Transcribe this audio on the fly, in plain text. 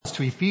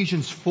to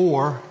Ephesians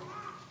 4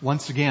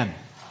 once again.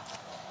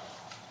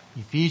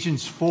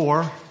 Ephesians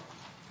 4,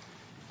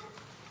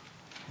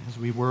 as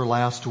we were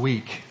last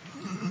week.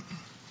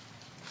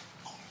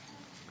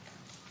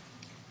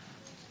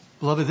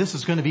 Beloved, this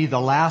is going to be the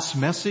last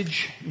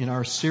message in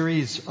our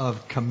series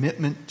of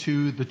commitment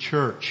to the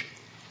church.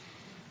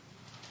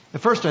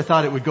 At first I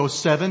thought it would go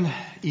 7,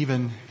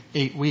 even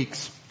 8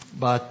 weeks,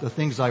 but the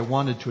things I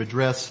wanted to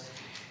address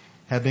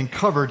have been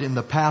covered in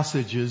the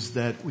passages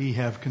that we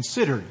have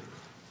considered.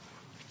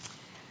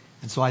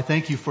 And so I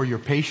thank you for your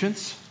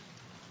patience.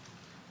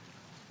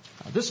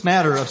 This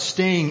matter of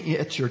staying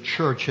at your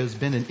church has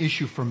been an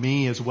issue for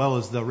me as well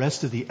as the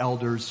rest of the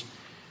elders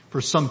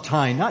for some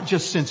time, not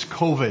just since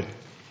COVID.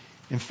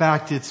 In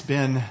fact, it's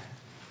been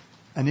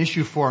an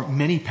issue for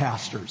many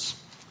pastors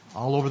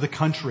all over the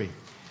country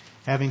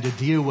having to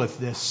deal with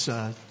this,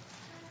 it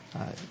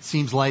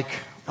seems like,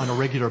 on a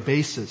regular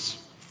basis.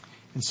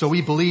 And so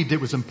we believed it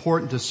was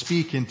important to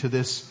speak into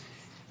this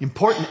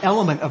important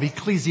element of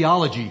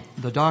ecclesiology,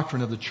 the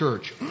doctrine of the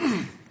church.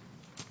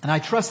 And I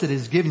trust it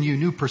has given you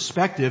new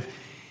perspective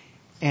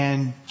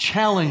and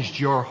challenged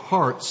your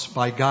hearts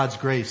by God's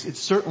grace. It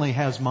certainly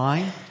has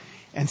mine,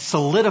 and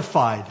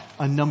solidified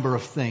a number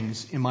of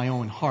things in my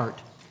own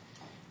heart.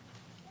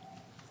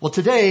 Well,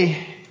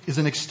 today is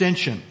an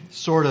extension,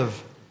 sort of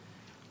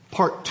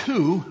part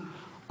 2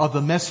 of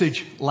the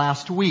message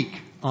last week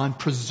on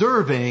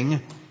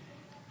preserving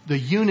the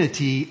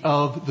unity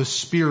of the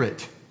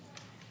Spirit.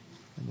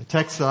 And the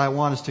text that I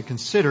want us to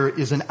consider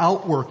is an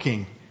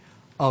outworking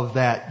of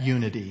that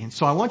unity. And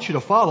so I want you to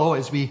follow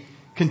as we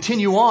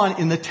continue on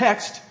in the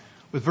text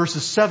with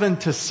verses 7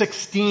 to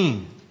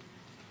 16.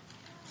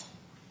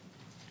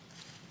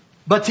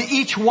 But to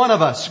each one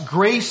of us,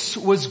 grace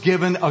was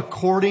given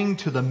according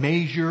to the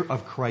measure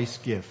of Christ's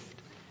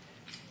gift.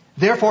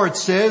 Therefore it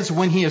says,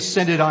 when he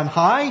ascended on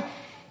high,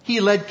 he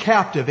led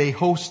captive a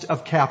host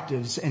of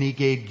captives, and he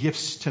gave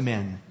gifts to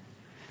men.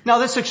 Now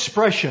this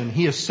expression,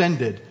 he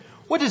ascended,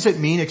 what does it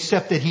mean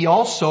except that he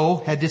also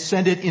had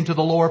descended into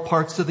the lower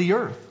parts of the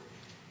earth?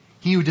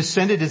 He who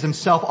descended is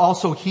himself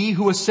also he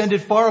who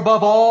ascended far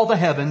above all the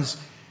heavens,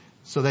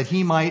 so that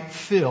he might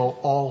fill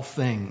all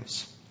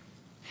things.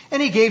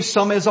 And he gave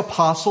some as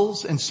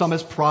apostles, and some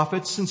as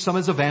prophets, and some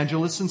as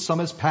evangelists, and some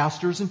as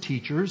pastors and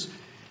teachers,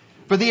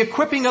 for the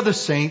equipping of the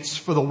saints,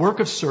 for the work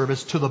of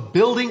service, to the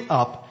building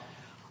up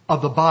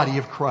of the body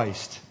of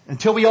Christ,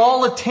 until we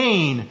all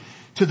attain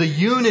to the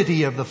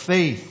unity of the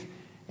faith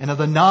and of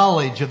the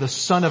knowledge of the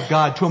Son of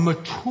God, to a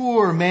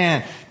mature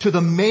man, to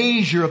the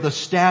measure of the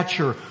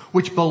stature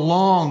which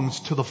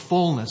belongs to the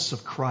fullness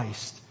of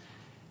Christ.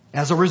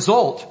 As a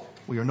result,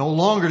 we are no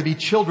longer to be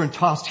children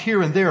tossed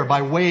here and there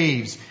by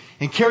waves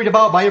and carried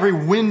about by every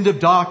wind of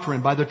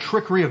doctrine, by the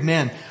trickery of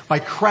men, by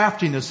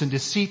craftiness and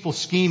deceitful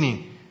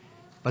scheming,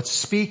 but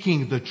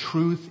speaking the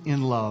truth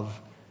in love.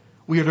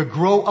 We are to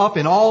grow up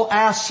in all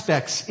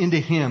aspects into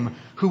Him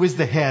who is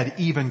the head,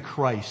 even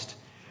Christ,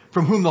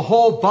 from whom the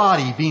whole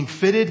body, being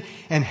fitted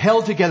and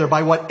held together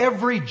by what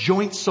every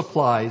joint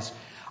supplies,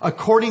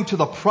 according to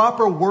the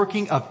proper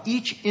working of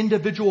each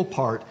individual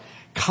part,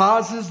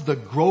 causes the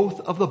growth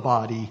of the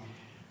body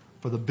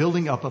for the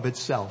building up of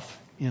itself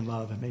in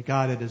love. And may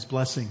God add His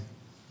blessing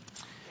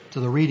to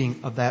the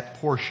reading of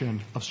that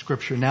portion of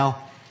Scripture.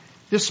 Now,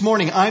 this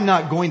morning I'm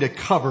not going to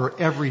cover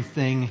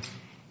everything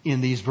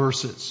in these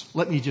verses.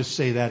 Let me just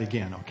say that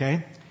again,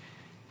 okay?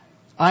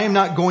 I am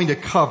not going to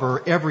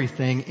cover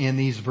everything in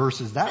these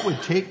verses. That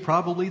would take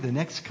probably the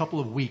next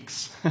couple of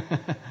weeks,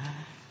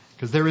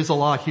 because there is a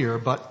lot here.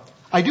 But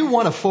I do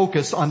want to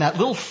focus on that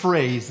little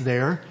phrase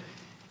there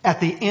at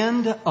the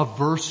end of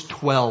verse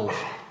 12,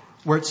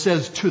 where it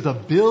says, to the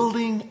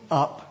building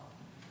up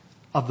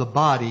of the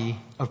body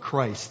of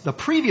Christ. The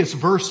previous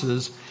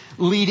verses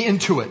lead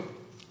into it,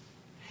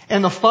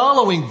 and the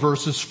following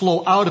verses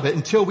flow out of it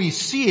until we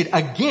see it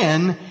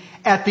again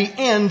at the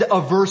end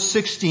of verse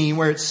 16,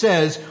 where it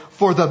says,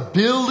 for the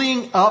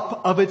building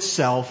up of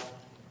itself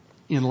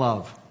in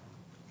love.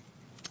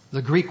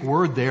 The Greek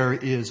word there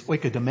is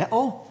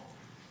oikodomeo,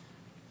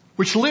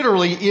 which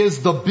literally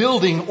is the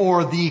building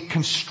or the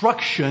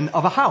construction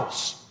of a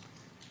house.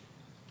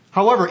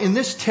 However, in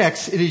this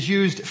text, it is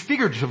used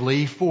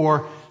figuratively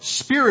for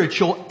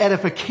spiritual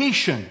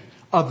edification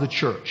of the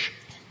church,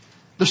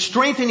 the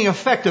strengthening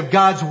effect of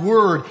God's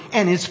Word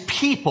and His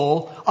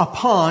people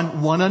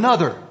upon one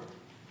another.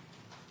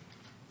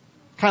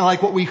 Kind of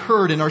like what we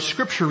heard in our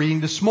scripture reading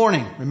this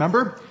morning.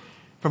 Remember?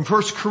 From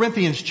 1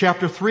 Corinthians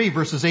chapter 3,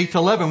 verses 8 to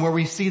 11, where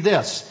we see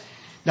this.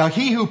 Now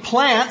he who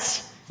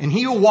plants and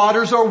he who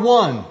waters are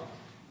one,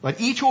 but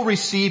each will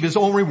receive his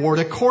own reward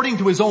according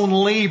to his own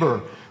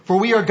labor. For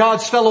we are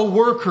God's fellow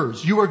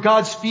workers. You are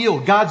God's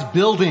field, God's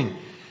building.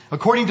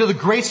 According to the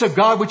grace of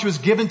God which was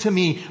given to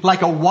me,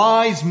 like a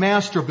wise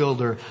master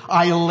builder,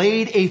 I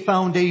laid a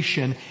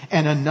foundation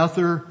and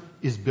another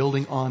is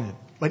building on it.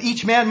 But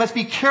each man must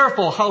be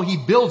careful how he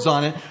builds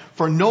on it,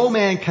 for no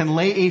man can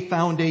lay a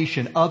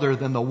foundation other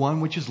than the one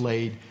which is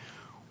laid,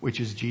 which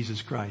is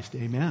Jesus Christ.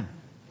 Amen.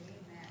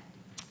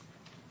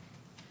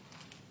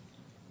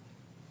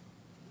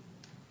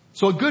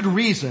 So a good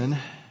reason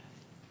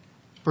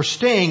for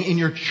staying in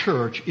your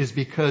church is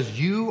because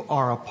you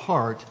are a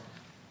part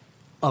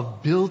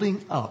of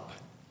building up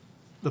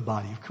the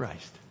body of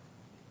Christ.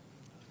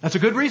 That's a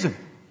good reason.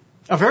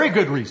 A very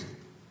good reason.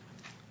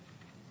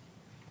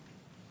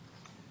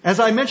 As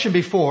I mentioned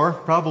before,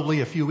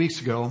 probably a few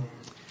weeks ago,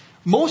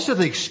 most of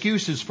the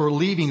excuses for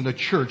leaving the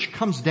church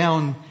comes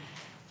down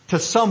to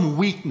some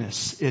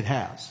weakness it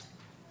has.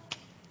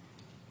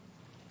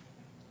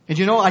 And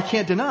I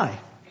can't deny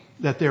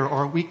that there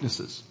are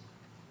weaknesses.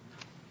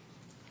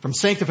 From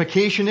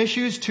sanctification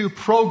issues to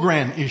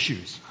program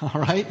issues,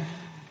 all right?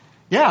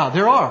 Yeah,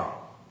 there are.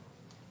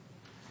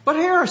 But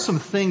here are some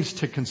things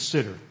to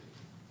consider.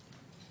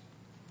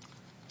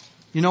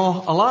 A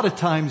lot of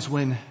times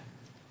when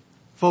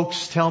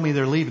folks tell me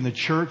they're leaving the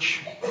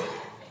church,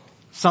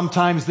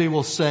 sometimes they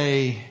will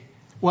say,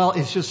 well,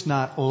 it's just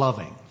not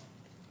loving.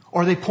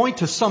 Or they point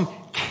to some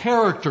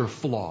character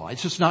flaw.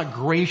 It's just not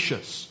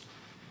gracious.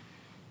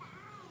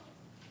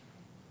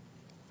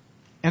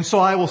 And so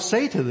I will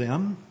say to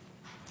them,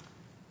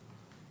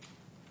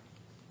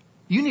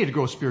 you need to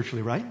grow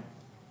spiritually, right?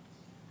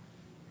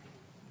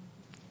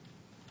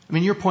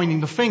 You're pointing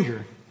the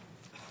finger.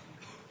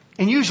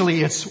 And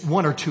usually it's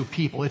one or two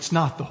people. It's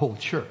not the whole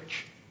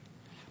church.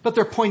 But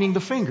they're pointing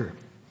the finger.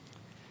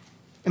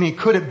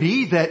 Could it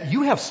be that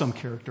you have some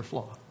character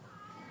flaw?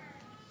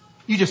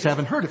 You just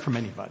haven't heard it from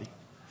anybody.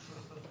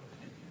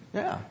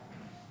 Yeah.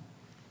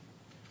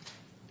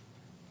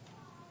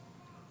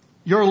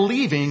 Your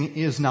leaving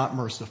is not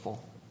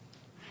merciful.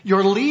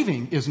 Your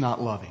leaving is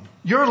not loving.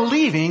 Your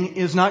leaving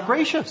is not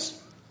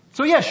gracious.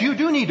 So yes, you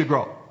do need to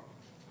grow.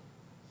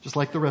 Just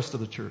like the rest of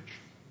the church.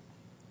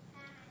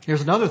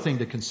 Here's another thing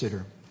to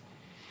consider.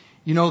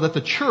 That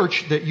the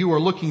church that you are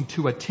looking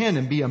to attend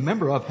and be a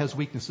member of has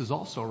weaknesses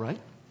also, right?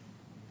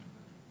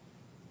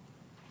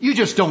 You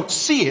just don't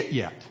see it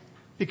yet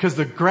because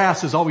the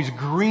grass is always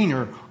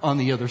greener on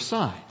the other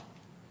side.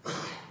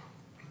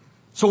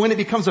 So when it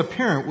becomes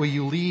apparent, will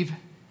you leave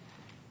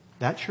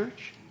that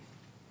church?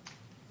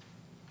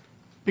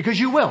 Because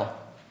you will.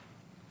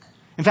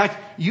 In fact,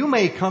 you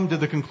may come to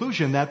the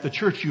conclusion that the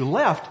church you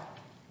left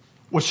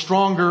was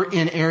stronger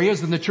in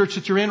areas than the church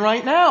that you're in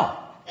right now.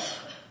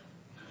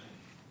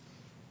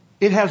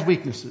 It has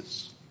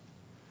weaknesses.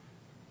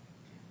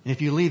 And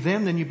if you leave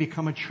them, then you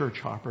become a church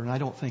hopper. And I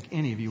don't think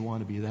any of you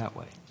want to be that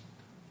way.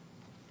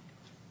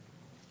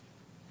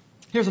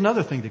 Here's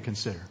another thing to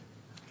consider.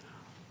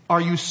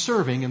 Are you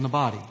serving in the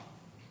body?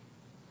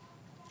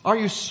 Are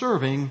you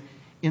serving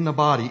in the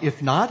body?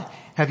 If not,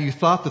 have you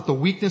thought that the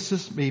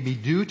weaknesses may be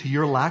due to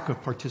your lack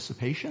of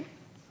participation?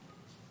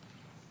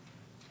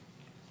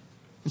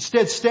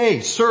 Instead,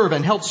 stay, serve,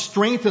 and help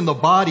strengthen the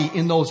body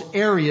in those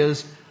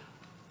areas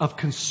of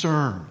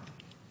concern.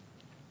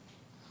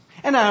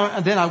 And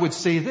then I would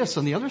say this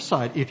on the other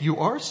side. If you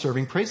are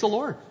serving, praise the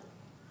Lord.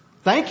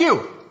 Thank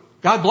you.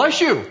 God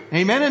bless you.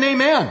 Amen and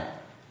amen.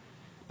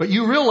 But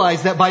you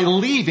realize that by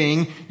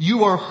leaving,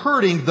 you are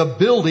hurting the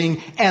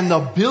building and the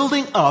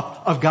building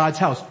up of God's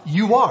house.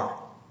 You are.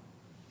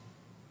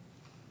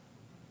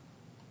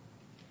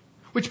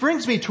 Which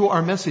brings me to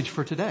our message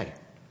for today.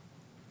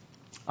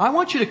 I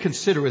want you to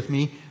consider with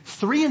me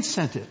 3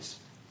 incentives.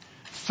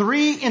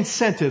 3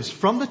 incentives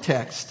from the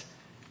text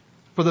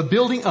for the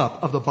building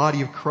up of the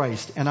body of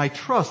Christ. And I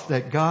trust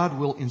that God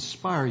will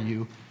inspire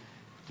you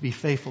to be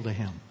faithful to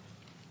Him.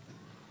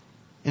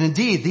 And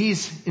indeed,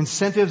 these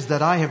incentives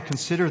that I have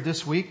considered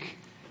this week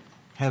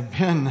have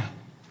been,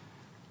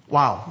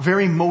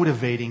 very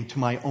motivating to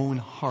my own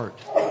heart.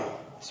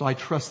 So I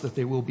trust that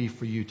they will be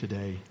for you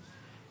today.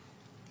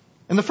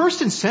 And the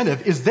first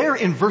incentive is there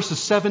in verses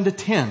 7 to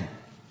 10.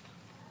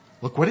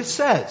 Look what it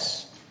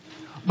says.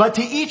 But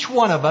to each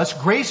one of us,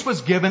 grace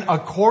was given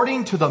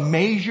according to the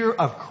measure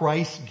of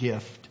Christ's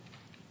gift.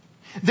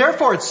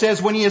 Therefore it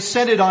says, when He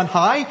ascended on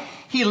high,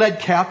 He led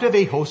captive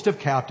a host of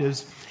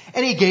captives,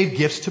 and He gave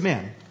gifts to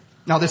men.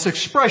 Now this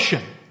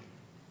expression,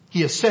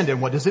 He ascended,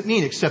 what does it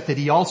mean? Except that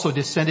He also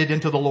descended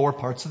into the lower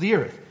parts of the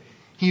earth.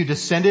 He who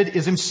descended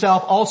is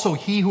Himself also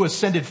He who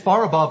ascended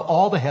far above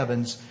all the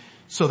heavens,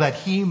 so that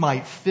He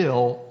might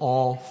fill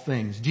all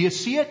things. Do you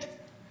see it?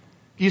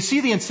 Do you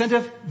see the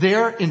incentive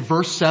there in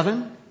verse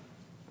 7?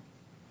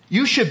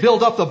 You should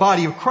build up the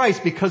body of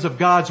Christ because of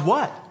God's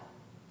what?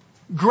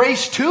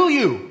 Grace to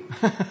you.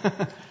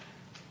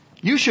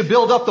 You should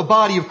build up the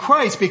body of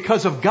Christ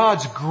because of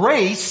God's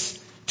grace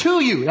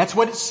to you. That's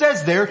what it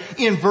says there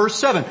in verse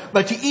 7.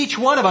 But to each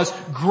one of us,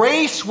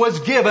 grace was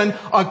given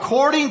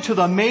according to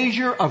the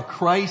measure of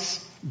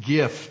Christ's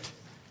gift.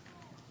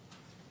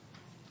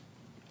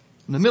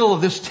 In the middle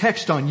of this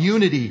text on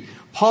unity,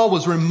 Paul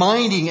was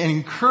reminding and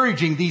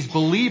encouraging these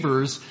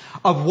believers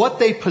of what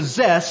they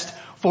possessed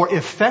for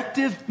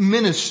effective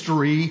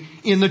ministry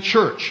in the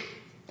church.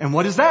 And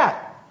what is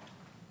that?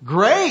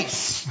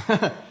 Grace.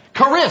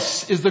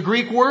 Charis is the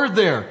Greek word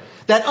there.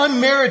 That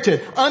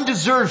unmerited,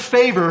 undeserved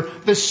favor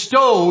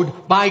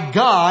bestowed by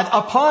God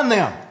upon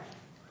them.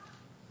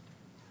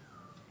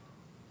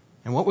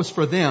 And what was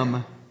for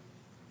them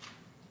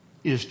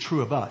is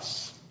true of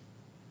us.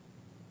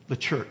 the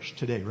church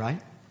today,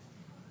 right?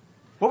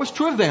 What was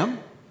true of them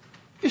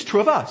is true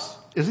of us,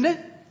 isn't it?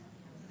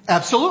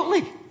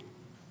 Absolutely.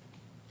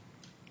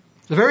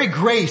 The very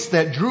grace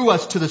that drew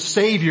us to the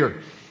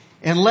Savior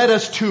and led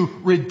us to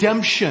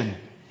redemption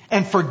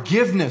and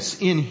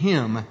forgiveness in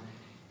Him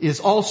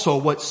is also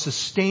what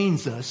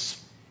sustains us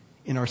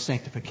in our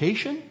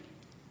sanctification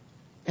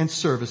and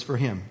service for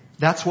Him.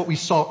 That's what we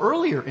saw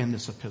earlier in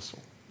this epistle.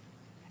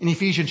 In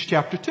Ephesians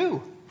chapter 2,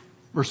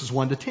 verses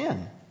 1 to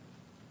 10.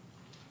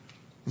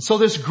 And so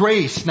this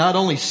grace not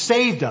only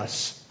saved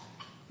us,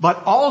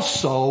 but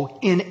also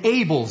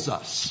enables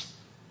us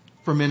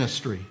for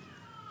ministry.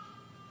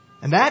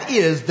 And that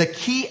is the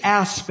key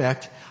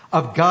aspect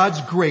of God's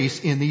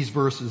grace in these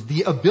verses.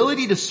 The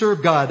ability to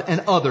serve God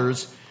and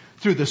others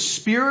through the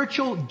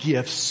spiritual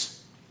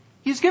gifts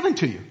He's given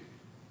to you.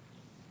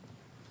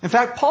 In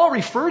fact, Paul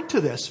referred to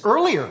this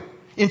earlier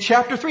in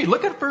chapter 3.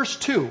 Look at verse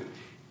 2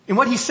 and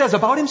what he says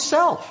about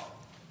himself.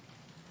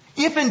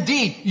 If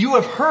indeed you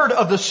have heard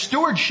of the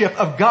stewardship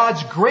of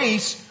God's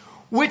grace,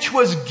 which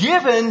was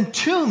given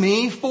to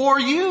me for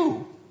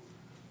you.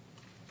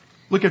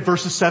 Look at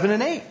verses 7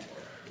 and 8.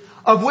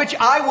 Of which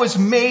I was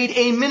made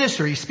a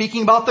minister. He's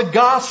speaking about the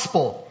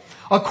gospel.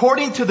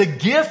 According to the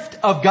gift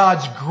of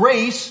God's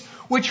grace,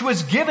 which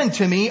was given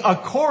to me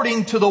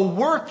according to the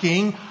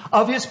working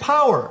of His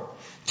power.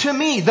 To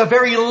me, the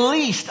very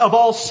least of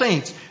all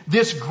saints,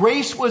 this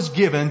grace was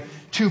given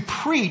to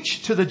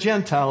preach to the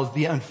Gentiles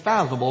the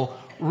unfathomable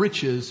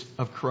riches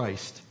of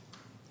Christ.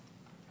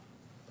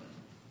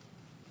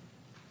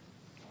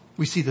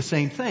 We see the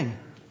same thing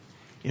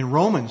in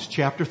Romans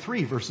chapter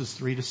 3, verses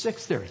 3 to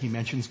 6 there. He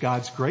mentions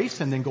God's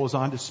grace and then goes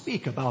on to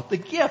speak about the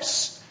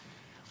gifts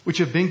which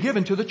have been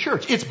given to the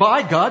church. It's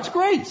by God's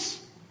grace.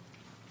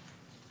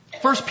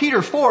 1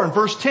 Peter 4 and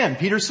verse 10,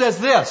 Peter says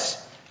this,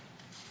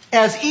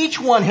 as each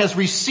one has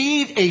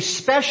received a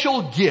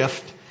special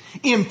gift,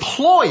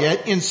 employ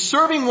it in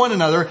serving one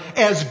another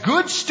as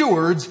good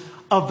stewards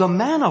of the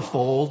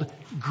manifold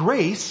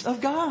grace of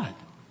God.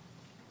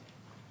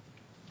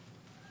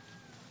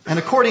 And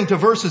according to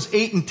verses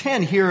 8 and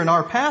 10 here in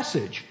our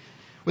passage,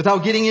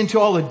 without getting into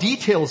all the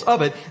details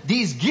of it,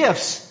 these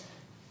gifts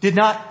did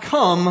not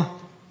come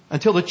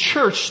until the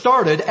church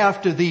started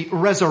after the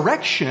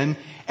resurrection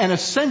and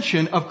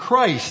ascension of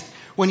Christ,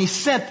 when He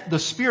sent the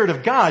Spirit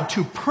of God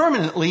to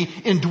permanently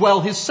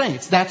indwell His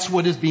saints. That's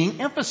what is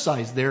being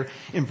emphasized there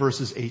in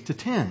verses 8 to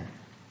 10.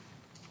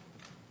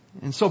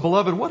 And so,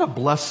 beloved, what a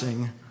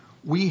blessing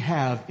we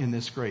have in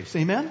this grace.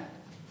 Amen?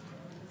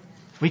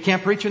 We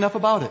can't preach enough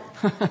about it.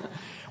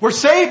 We're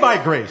saved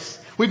by grace.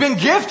 We've been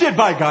gifted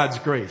by God's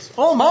grace.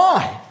 Oh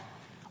my!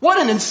 What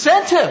an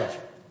incentive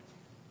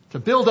to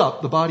build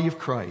up the body of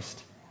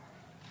Christ.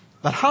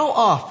 But how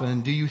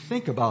often do you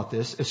think about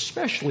this,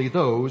 especially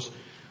those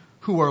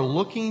who are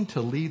looking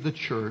to lead the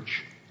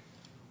church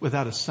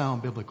without a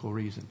sound biblical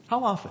reason?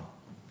 How often?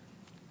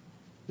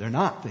 They're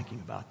not thinking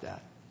about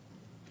that.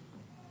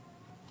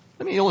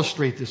 Let me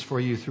illustrate this for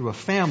you through a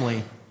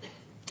family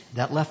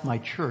that left my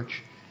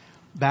church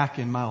back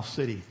in Miles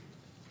City.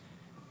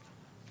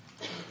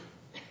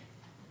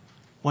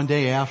 One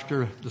day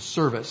after the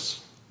service,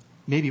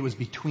 maybe it was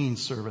between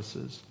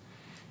services,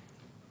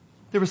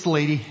 there was a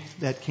lady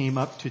that came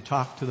up to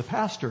talk to the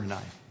pastor and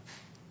I.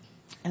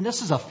 And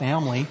this is a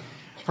family.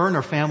 Her and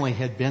her family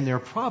had been there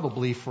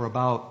probably for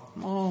about,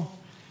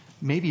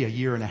 maybe a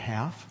year and a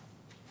half.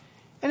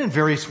 And in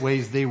various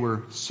ways they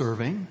were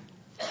serving.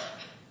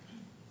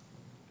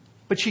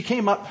 But she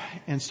came up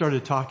and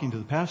started talking to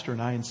the pastor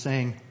and I and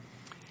saying,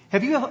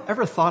 have you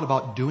ever thought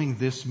about doing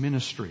this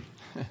ministry?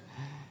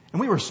 And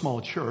we were a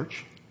small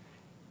church.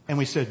 And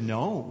we said,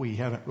 no, we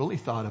haven't really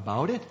thought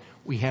about it.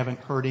 We haven't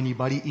heard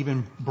anybody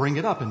even bring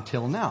it up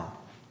until now,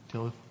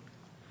 until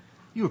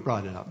you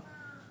brought it up.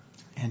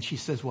 And she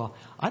says, well,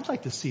 I'd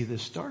like to see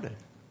this started.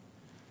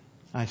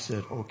 I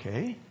said,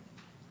 okay.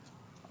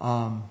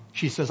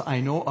 She says, I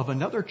know of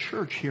another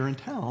church here in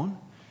town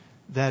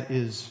that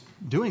is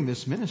doing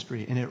this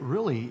ministry, and it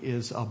really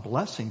is a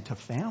blessing to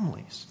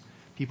families.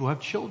 People have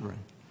children.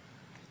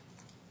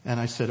 And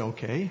I said,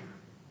 okay.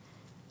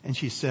 And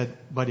she said,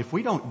 but if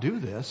we don't do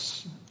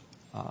this,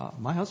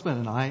 my husband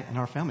and I and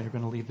our family are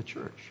going to leave the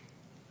church.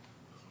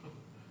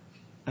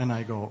 And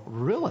I go,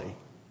 really?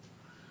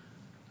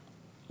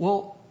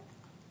 Well,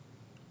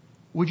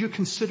 would you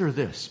consider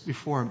this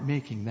before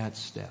making that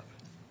step?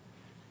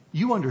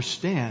 You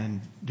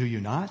understand, do you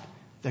not,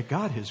 that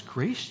God has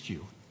graced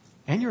you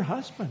and your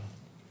husband.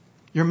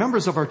 You're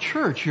members of our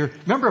church. You're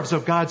members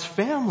of God's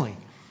family.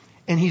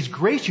 And He's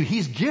graced you.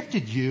 He's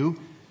gifted you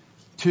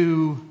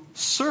to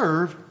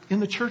serve in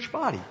the church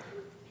body.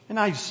 And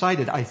I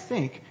cited, I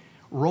think,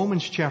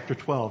 Romans chapter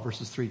 12,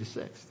 verses 3 to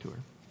 6 to her.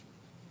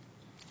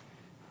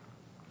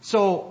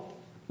 So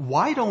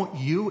why don't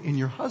you and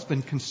your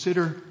husband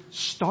consider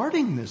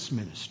starting this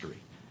ministry?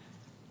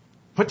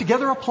 Put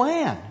together a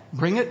plan.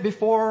 Bring it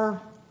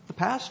before the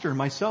pastor,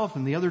 myself,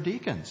 and the other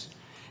deacons.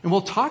 And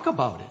we'll talk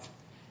about it.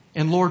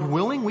 And Lord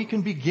willing, we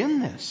can begin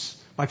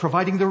this by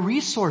providing the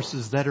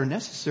resources that are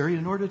necessary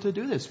in order to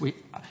do this.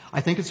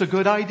 I think it's a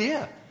good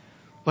idea.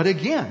 But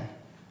again,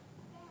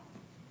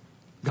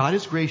 God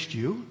has graced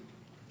you.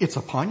 It's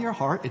upon your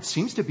heart. It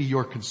seems to be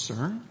your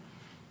concern.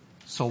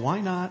 So why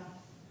not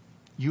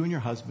you and your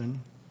husband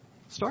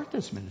start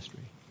this ministry?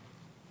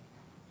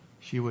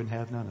 She would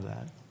have none of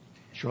that.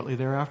 Shortly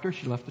thereafter,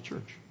 she left the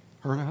church.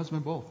 Her and her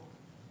husband both.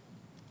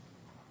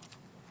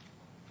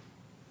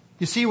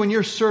 You see, when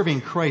you're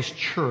serving Christ's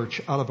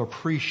church out of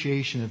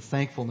appreciation and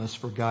thankfulness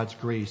for God's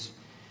grace,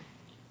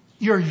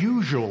 you're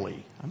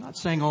usually, I'm not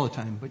saying all the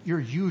time, but you're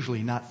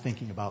usually not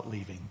thinking about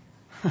leaving.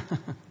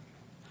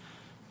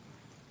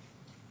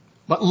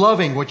 But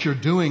loving what you're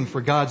doing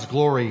for God's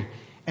glory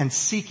and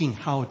seeking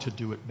how to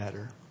do it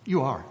better.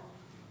 You are.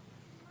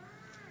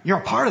 You're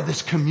a part of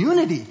this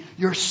community.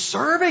 You're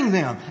serving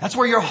them. That's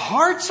where your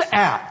heart's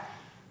at.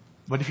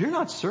 But if you're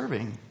not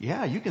serving,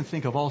 yeah, you can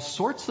think of all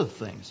sorts of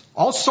things,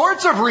 all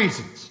sorts of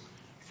reasons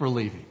for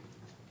leaving.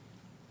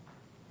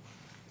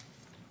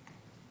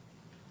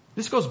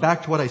 This goes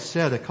back to what I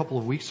said a couple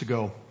of weeks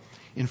ago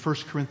in 1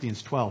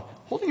 Corinthians 12.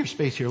 Holding your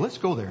space here, let's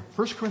go there.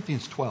 1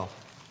 Corinthians 12.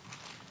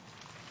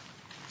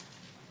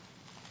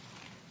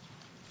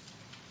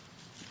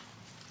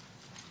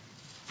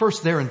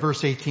 First there in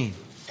verse 18.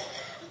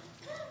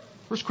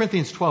 1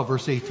 Corinthians 12,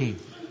 verse 18.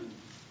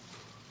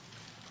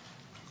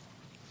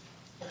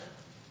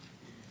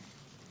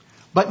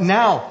 But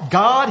now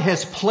God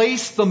has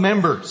placed the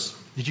members.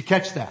 Did you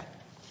catch that?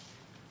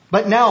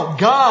 But now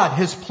God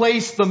has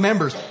placed the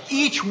members,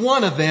 each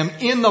one of them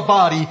in the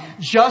body,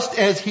 just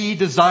as He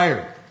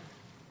desired.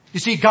 You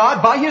see,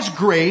 God, by His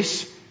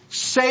grace,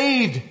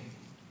 saved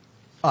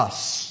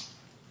us.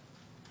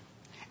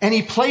 And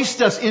He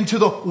placed us into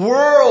the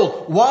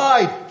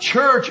worldwide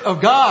church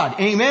of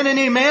God. Amen and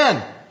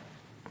amen.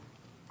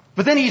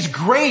 But then He's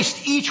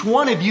graced each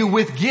one of you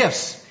with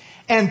gifts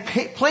and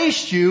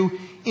placed you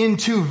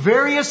into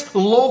various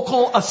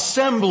local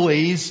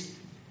assemblies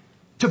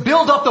to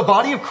build up the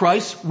body of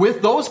Christ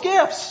with those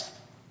gifts.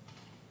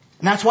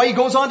 And that's why He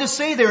goes on to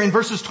say there in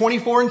verses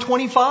 24 and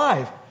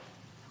 25,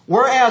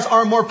 whereas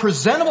our more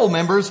presentable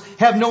members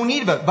have no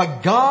need of it,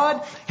 but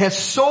God has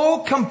so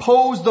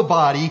composed the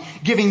body,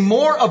 giving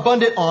more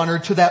abundant honor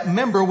to that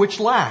member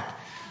which lacked,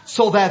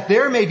 so that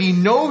there may be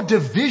no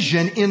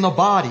division in the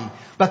body,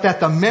 but that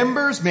the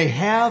members may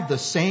have the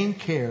same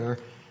care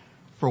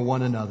for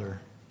one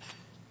another.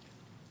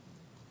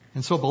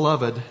 And so,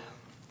 beloved,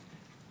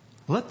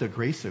 let the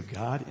grace of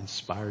God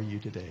inspire you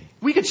today.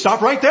 We could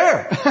stop right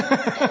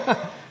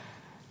there.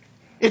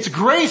 It's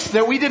grace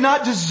that we did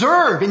not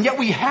deserve, and yet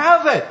we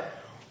have it.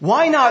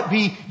 Why not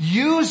be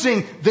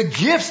using the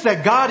gifts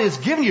that God has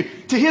given you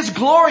to His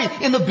glory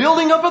in the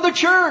building up of the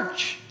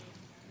church?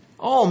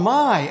 Oh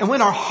my. And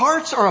when our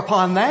hearts are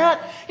upon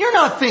that, you're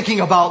not thinking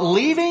about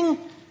leaving.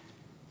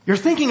 You're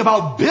thinking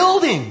about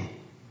building.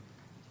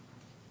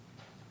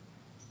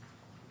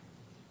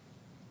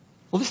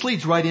 Well, this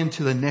leads right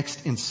into the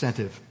next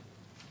incentive.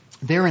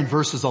 There in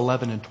verses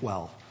 11 and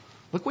 12.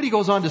 Look what he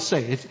goes on to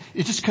say.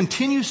 It just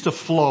continues to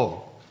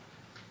flow.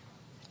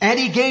 And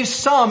He gave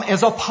some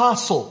as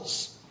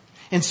apostles,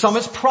 and some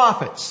as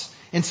prophets,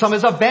 and some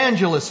as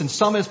evangelists, and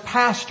some as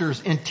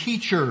pastors and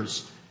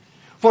teachers,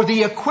 for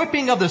the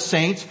equipping of the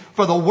saints,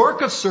 for the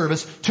work of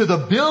service, to the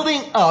building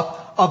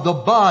up of the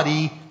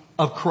body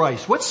of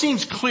Christ. What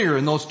seems clear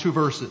in those two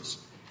verses?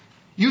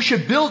 You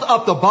should build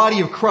up the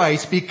body of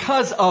Christ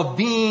because of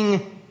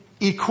being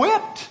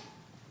equipped.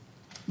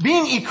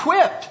 Being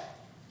equipped.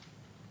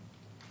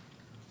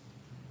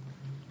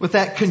 With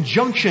that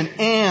conjunction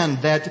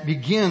 "and" that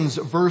begins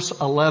verse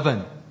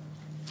 11.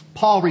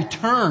 Paul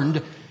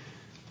returned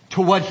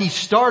to what he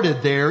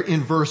started there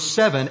in verse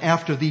 7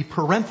 after the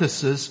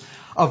parenthesis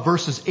of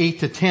verses 8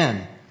 to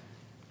 10.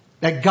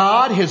 That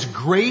God has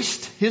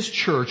graced His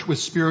church with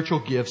spiritual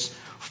gifts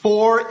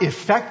for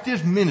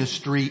effective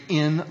ministry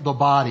in the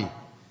body.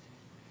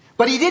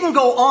 But he didn't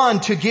go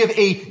on to give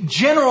a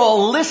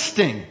general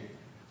listing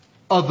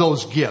of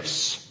those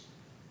gifts.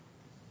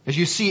 As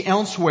you see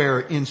elsewhere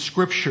in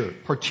Scripture,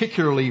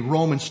 particularly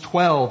Romans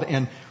 12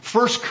 and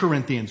 1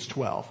 Corinthians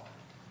 12.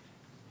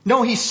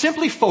 No, he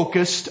simply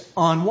focused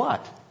on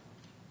what?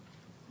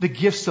 The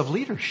gifts of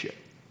leadership.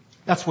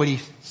 That's what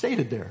he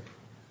stated there.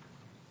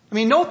 I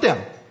mean, note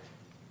them.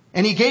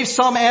 And He gave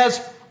some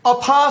as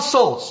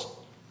apostles,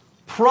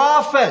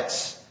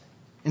 prophets,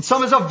 and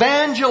some as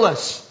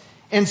evangelists,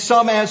 and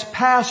some as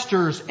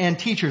pastors and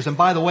teachers. And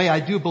by the way, I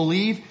do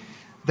believe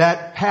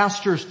that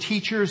pastors,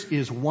 teachers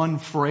is one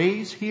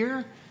phrase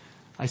here.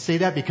 I say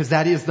that because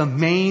that is the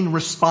main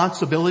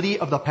responsibility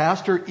of the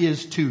pastor,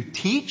 is to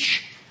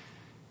teach.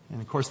 And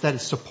of course that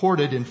is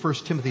supported in 1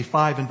 Timothy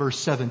 5 and verse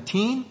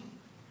 17.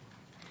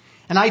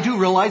 And I do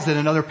realize that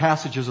in other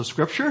passages of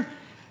Scripture,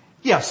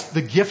 yes,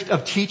 the gift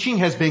of teaching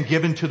has been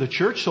given to the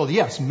church. So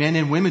yes, men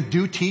and women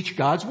do teach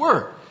God's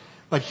Word.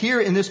 But here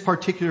in this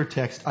particular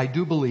text, I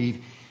do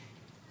believe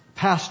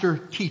pastor,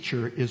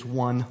 teacher is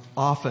one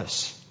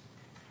office.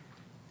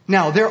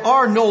 Now, there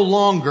are no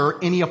longer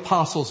any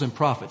apostles and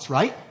prophets,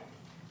 right?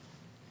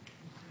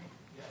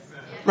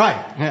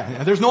 Right.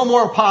 Yeah. There's no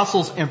more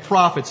apostles and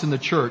prophets in the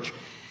church,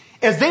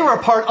 as they were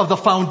a part of the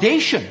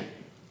foundation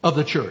of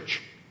the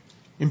church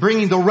in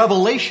bringing the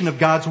revelation of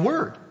God's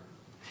Word.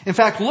 In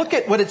fact, look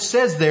at what it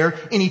says there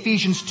in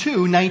Ephesians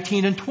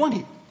 2:19 and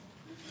 20.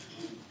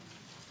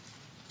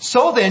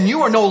 So then,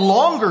 you are no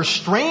longer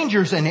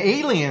strangers and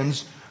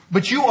aliens,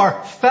 but you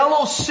are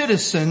fellow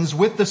citizens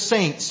with the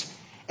saints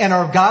and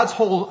are of God's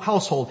whole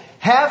household,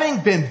 having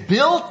been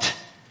built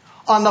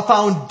on the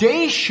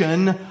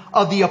foundation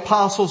of the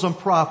apostles and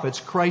prophets,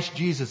 Christ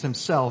Jesus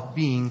himself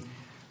being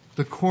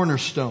the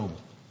cornerstone.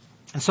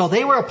 And so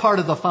they were a part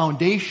of the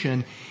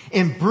foundation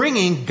in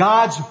bringing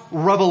God's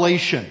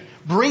revelation,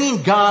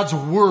 bringing God's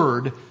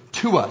Word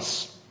to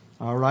us.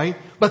 All right?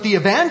 But the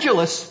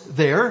evangelists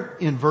there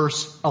in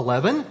verse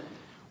 11,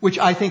 which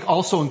I think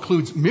also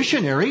includes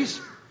missionaries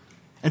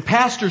and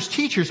pastors,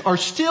 teachers, are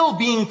still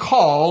being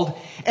called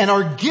and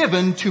are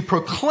given to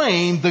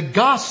proclaim the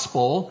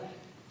gospel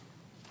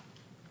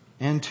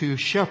and to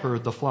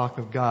shepherd the flock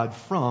of God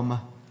from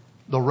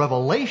the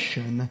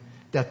revelation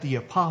that the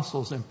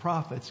apostles and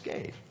prophets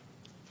gave.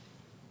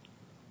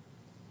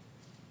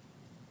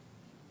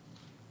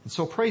 And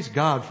so praise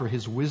God for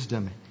His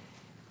wisdom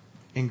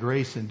and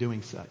grace in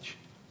doing such.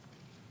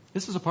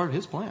 This is a part of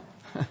His plan.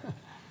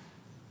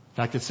 In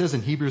fact, it says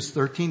in Hebrews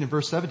 13 and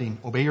verse 17,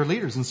 obey your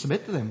leaders and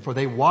submit to them, for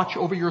they watch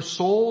over your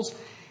souls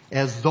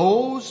as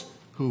those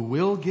who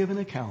will give an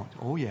account.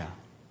 Oh yeah.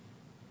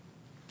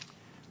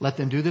 Let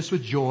them do this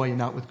with joy and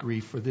not with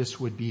grief, for this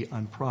would be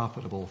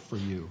unprofitable for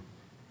you.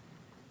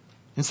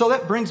 And so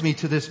that brings me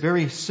to this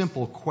very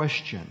simple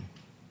question.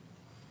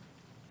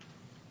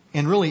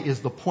 And really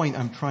is the point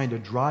I'm trying to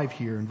drive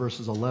here in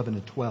verses 11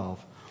 and 12.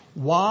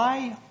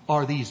 Why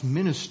are these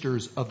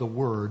ministers of the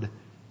Word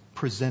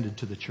presented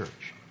to the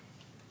church?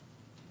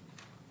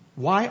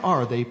 Why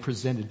are they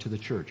presented to the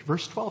church?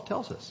 Verse 12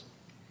 tells us.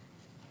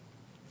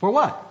 For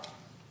what?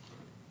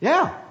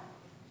 Yeah.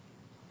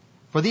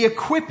 For the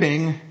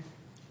equipping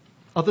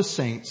of the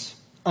saints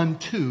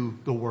unto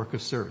the work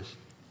of service.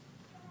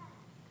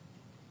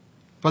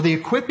 For the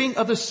equipping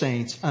of the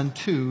saints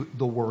unto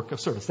the work of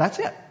service. That's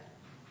it.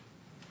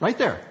 Right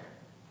there.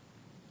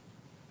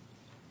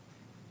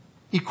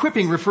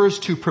 Equipping refers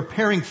to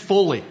preparing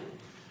fully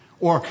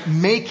or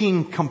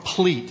making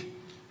complete.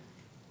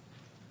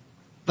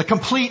 The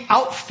complete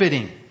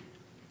outfitting,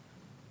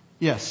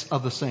 yes,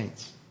 of the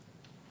saints.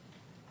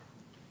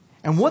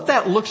 And what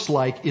that looks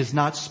like is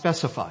not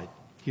specified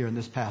here in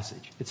this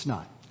passage. It's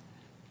not.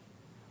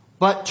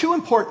 But two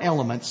important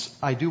elements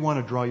I do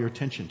want to draw your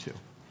attention to.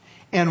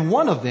 And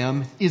one of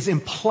them is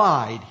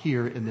implied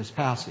here in this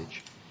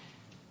passage.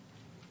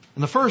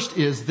 And the first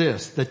is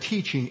this, the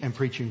teaching and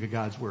preaching of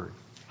God's Word.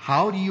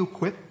 How do you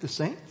equip the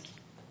saints?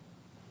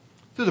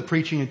 Through the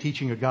preaching and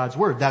teaching of God's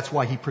Word. That's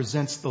why he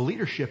presents the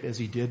leadership as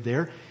he did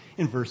there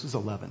in verses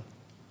 11.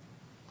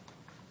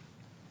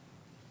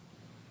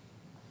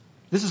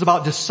 This is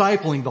about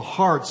discipling the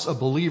hearts of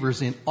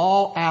believers in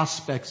all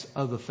aspects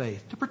of the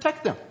faith to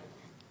protect them.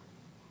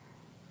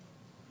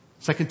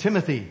 2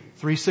 Timothy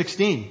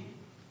 3:16,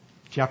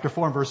 chapter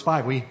 4 and verse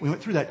 5. We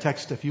went through that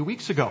text a few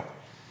weeks ago.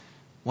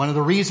 One of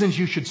the reasons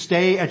you should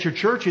stay at your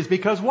church is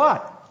because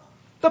what?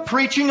 The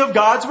preaching of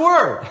God's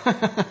Word.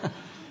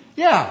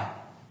 Yeah.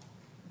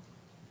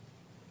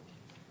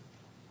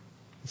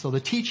 So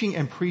the teaching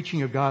and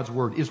preaching of God's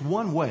Word is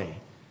one way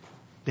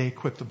they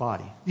equip the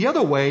body. The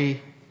other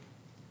way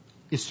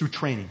is through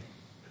training.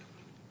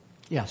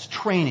 Yes,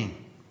 training.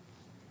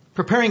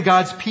 Preparing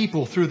God's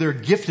people through their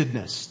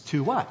giftedness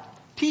to what?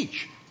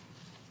 Teach.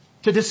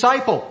 To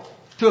disciple.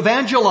 To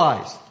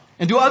evangelize.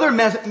 And do other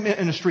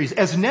ministries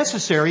as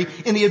necessary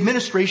in the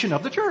administration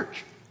of the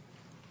church.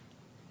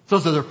 So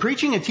there's the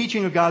preaching and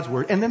teaching of God's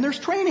Word, and then there's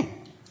training.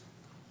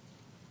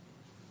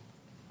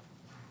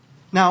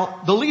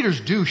 Now, the leaders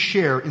do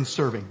share in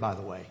serving, by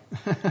the way.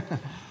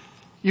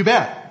 You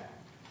bet.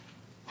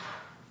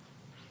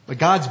 But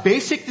God's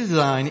basic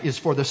design is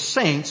for the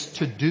saints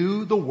to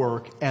do the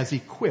work as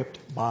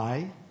equipped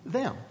by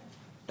them.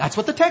 That's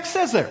what the text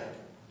says there.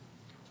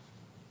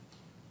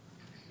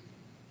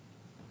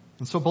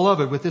 And so,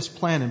 beloved, with this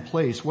plan in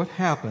place, what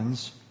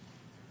happens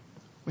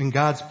when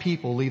God's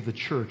people leave the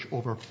church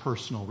over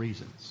personal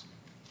reasons?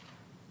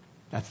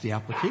 That's the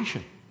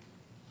application.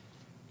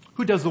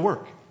 Who does the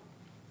work?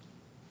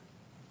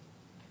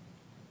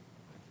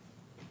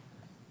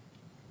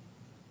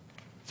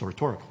 It's a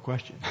rhetorical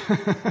question.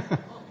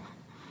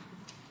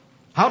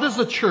 How does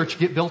the church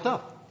get built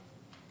up?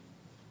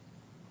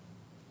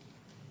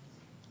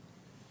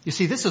 You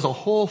see, this is a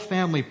whole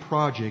family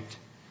project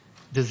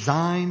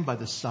designed by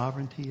the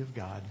sovereignty of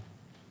God.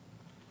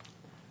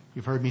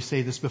 You've heard me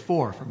say this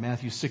before from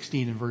Matthew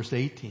 16 and verse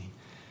 18.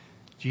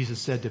 Jesus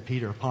said to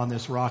Peter, upon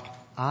this rock,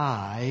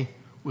 I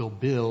will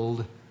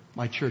build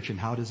my church. And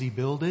how does he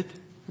build it?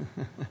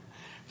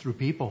 Through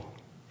people.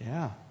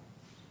 Yeah.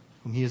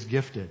 Whom he has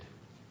gifted.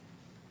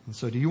 And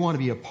so do you want to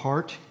be a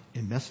part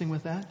in messing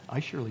with that?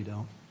 I surely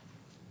don't.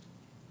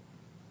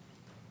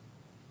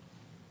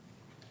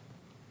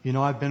 You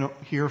know, I've been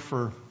here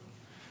for,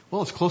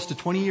 well, it's close to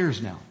 20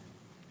 years now.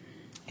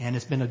 And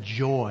it's been a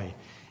joy.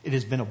 It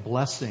has been a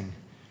blessing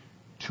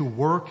to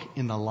work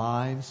in the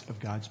lives of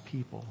God's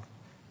people.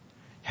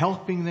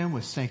 helping them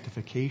with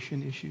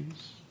sanctification issues,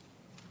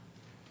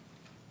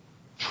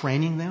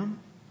 training them,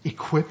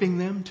 equipping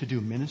them to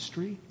do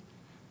ministry.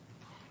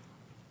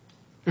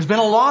 There's been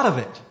a lot of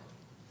it.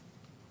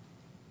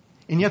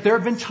 And yet there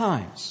have been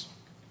times,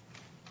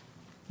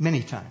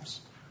 many times,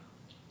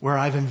 where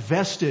I've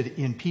invested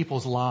in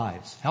people's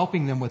lives,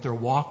 helping them with their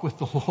walk with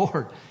the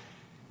Lord,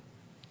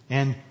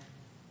 and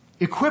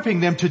equipping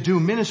them to do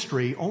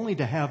ministry only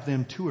to have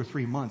them 2 or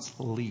 3 months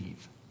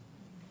leave.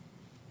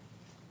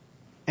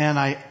 And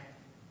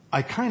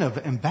I kind of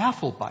am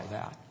baffled by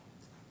that.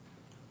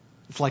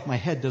 It's like my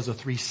head does a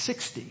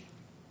 360.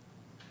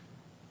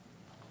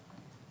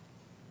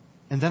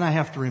 And then I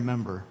have to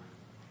remember,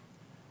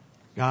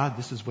 God,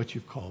 this is what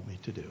you've called me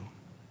to do.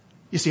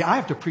 You see, I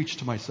have to preach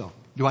to myself.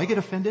 Do I get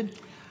offended?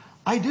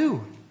 I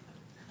do.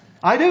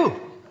 I do.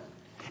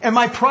 And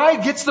my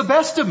pride gets the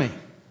best of me.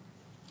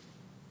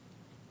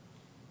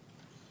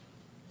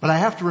 But I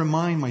have to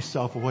remind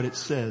myself of what it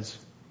says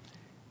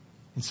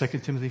in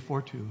 2 Timothy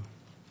 4:2.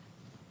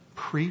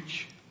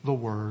 Preach the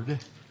word.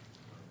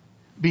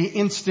 Be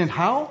instant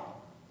how?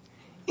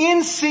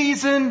 In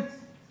season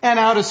and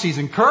out of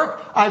season.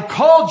 Kirk, I've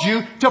called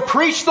you to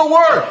preach the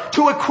word,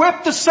 to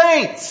equip the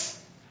saints.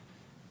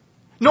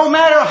 No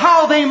matter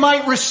how they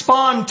might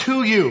respond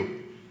to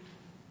you.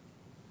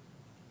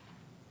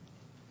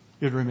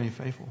 You'd remain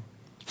faithful.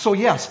 So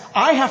yes,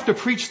 I have to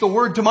preach the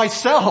word to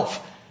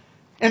myself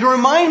and to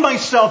remind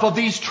myself of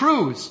these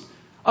truths.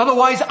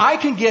 Otherwise, I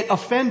can get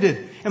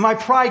offended and my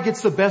pride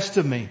gets the best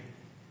of me.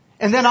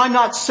 And then I'm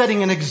not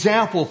setting an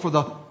example for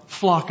the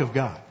flock of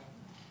God.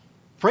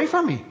 Pray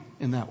for me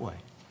in that way.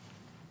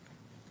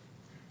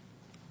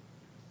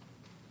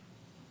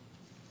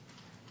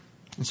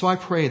 And so I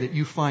pray that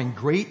you find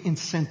great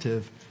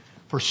incentive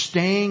for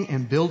staying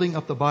and building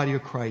up the body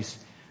of Christ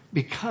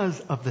because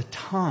of the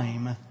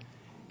time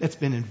that's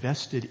been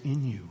invested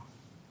in you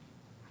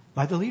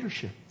by the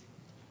leadership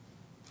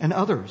and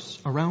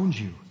others around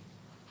you.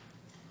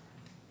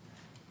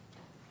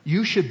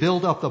 You should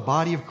build up the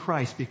body of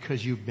Christ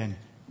because you've been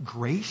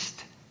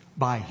graced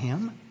by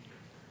Him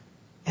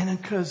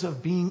and because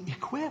of being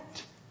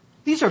equipped.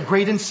 These are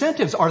great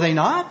incentives, are they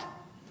not?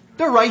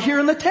 They're right here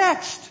in the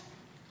text.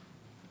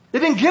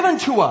 They've been given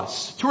to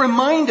us to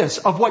remind us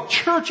of what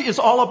church is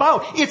all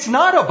about. It's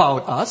not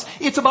about us.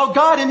 It's about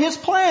God and His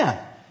plan.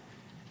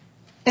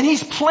 And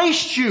He's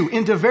placed you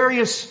into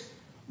various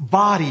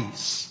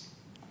bodies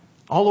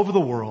all over the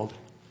world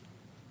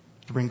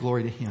to bring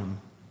glory to Him,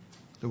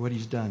 to what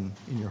He's done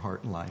in your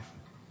heart and life.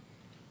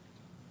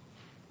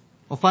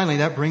 Well, finally,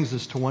 that brings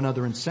us to one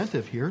other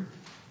incentive here.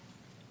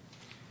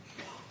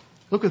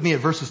 Look with me at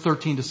verses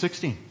 13 to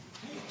 16.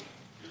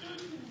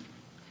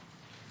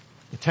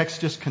 The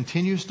text just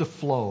continues to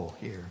flow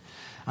here.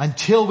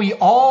 Until we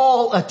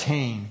all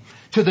attain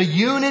to the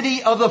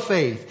unity of the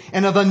faith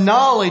and of the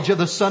knowledge of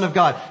the Son of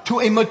God, to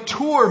a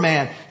mature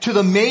man, to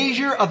the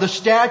measure of the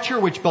stature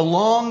which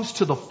belongs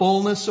to the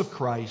fullness of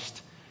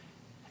Christ.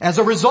 As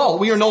a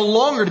result, we are no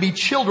longer to be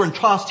children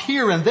tossed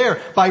here and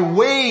there by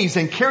waves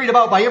and carried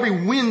about by every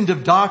wind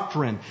of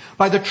doctrine,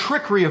 by the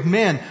trickery of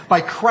men,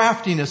 by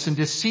craftiness and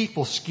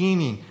deceitful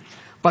scheming.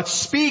 But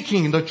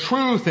speaking the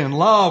truth in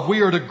love,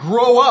 we are to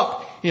grow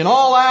up in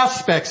all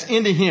aspects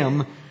into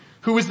Him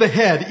who is the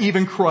head,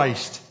 even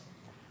Christ,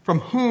 from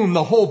whom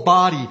the whole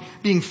body,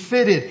 being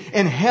fitted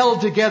and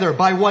held together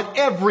by what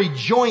every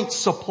joint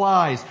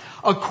supplies,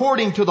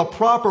 according to the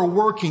proper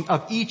working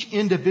of each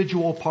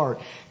individual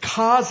part,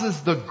 causes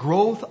the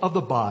growth of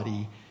the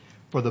body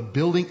for the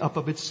building up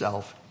of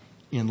itself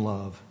in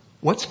love.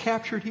 What's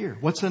captured here?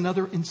 What's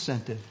another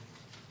incentive?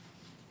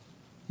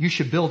 You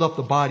should build up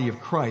the body of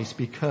Christ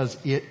because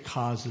it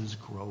causes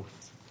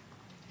growth.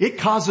 It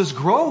causes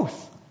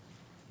growth.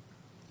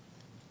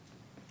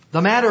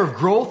 The matter of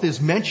growth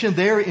is mentioned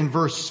there in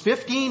verse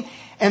 15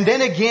 and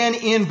then again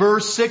in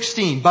verse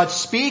 16. But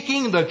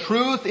speaking the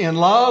truth in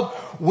love,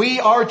 we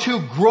are to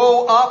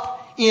grow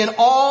up in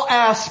all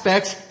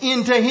aspects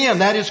into Him,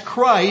 that is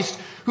Christ,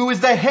 who is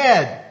the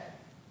head,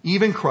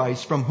 even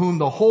Christ, from whom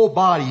the whole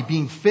body,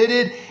 being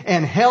fitted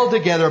and held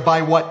together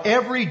by what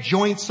every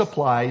joint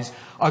supplies,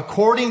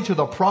 according to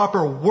the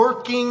proper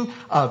working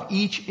of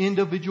each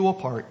individual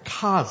part,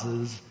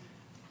 causes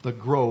the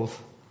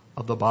growth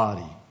of the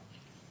body.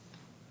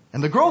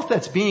 And the growth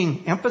that's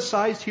being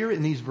emphasized here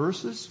in these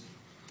verses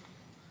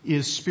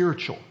is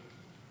spiritual.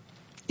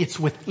 It's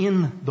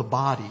within the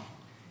body.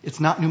 It's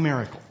not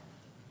numerical.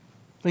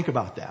 Think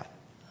about that.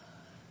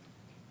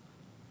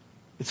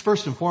 It's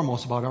first and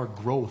foremost about our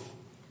growth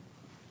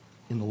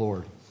in the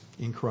Lord,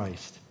 in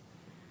Christ.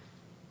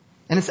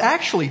 And it's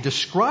actually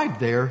described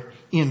there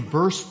in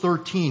verse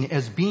 13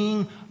 as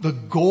being the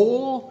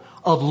goal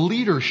of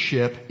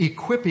leadership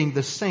equipping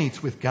the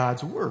saints with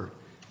God's Word.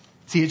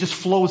 See, it just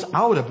flows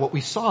out of what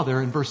we saw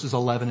there in verses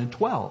 11 and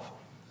 12.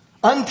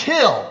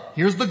 Until,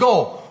 here's the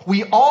goal,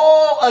 we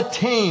all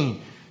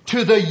attain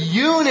to the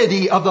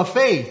unity of the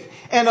faith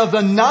and of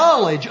the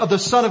knowledge of the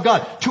Son of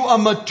God, to a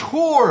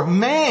mature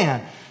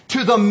man,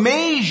 to the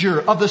measure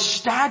of the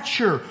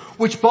stature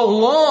which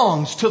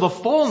belongs to the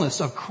fullness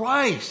of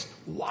Christ.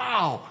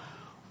 Wow.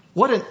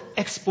 What an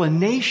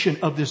explanation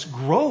of this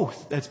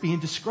growth that's being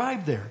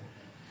described there.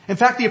 In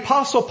fact, the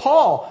Apostle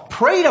Paul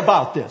prayed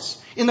about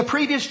this in the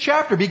previous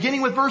chapter,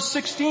 beginning with verse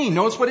 16.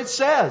 Notice what it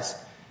says.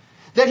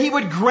 That He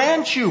would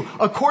grant you,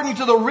 according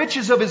to the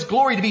riches of His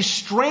glory, to be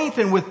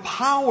strengthened with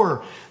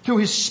power through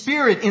His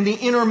Spirit in the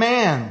inner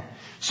man,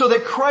 so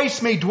that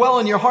Christ may dwell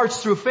in your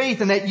hearts through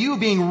faith, and that you,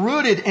 being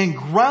rooted and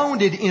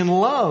grounded in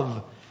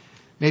love,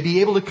 may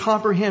be able to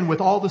comprehend with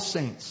all the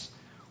saints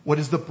what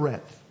is the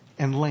breadth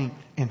and length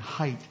and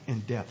height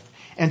and depth,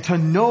 and to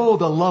know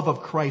the love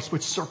of Christ,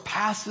 which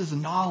surpasses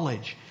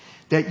knowledge,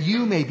 that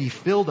you may be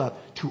filled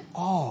up to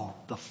all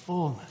the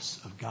fullness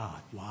of God.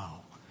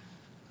 Wow.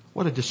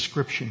 What a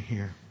description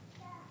here.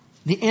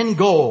 The end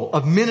goal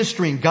of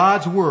ministering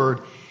God's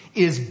Word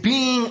is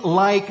being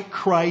like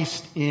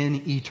Christ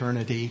in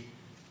eternity.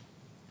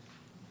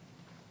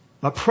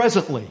 But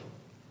presently,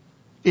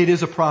 it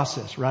is a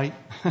process, right?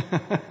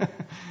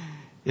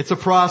 It's a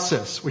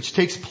process which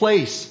takes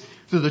place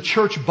through the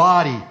church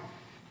body,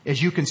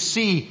 as you can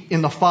see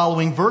in the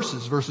following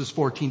verses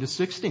 14 to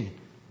 16.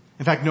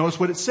 In fact, notice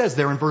what it says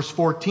there in verse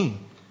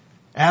 14.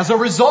 As a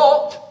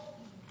result,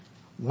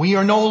 we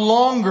are no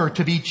longer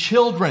to be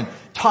children,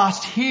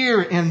 tossed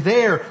here and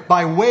there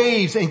by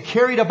waves and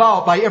carried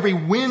about by every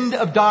wind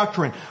of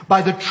doctrine,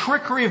 by the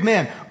trickery of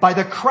men, by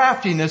the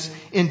craftiness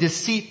in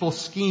deceitful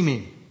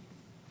scheming.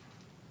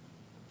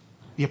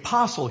 The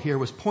apostle here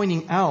was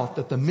pointing out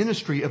that the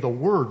ministry of the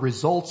Word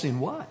results in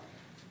what?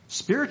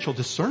 Spiritual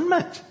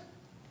discernment.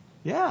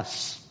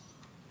 Yes.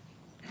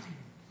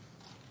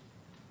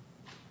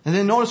 And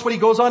then notice what he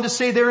goes on to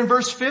say there in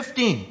verse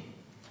 15.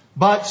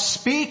 But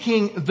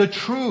speaking the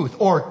truth,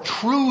 or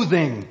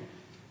truthing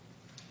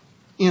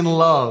in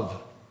love,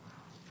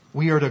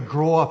 we are to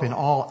grow up in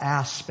all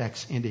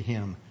aspects into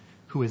Him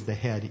who is the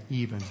head,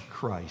 even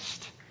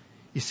Christ.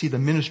 You see, the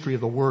ministry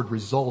of the Word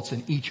results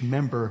in each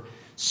member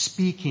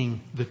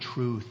speaking the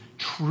truth,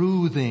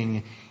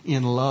 truthing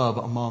in love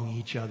among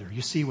each other.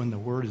 You see, when the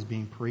Word is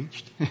being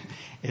preached,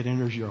 it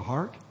enters your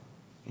heart.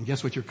 And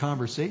guess what your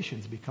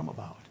conversations become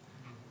about?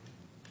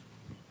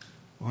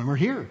 When we're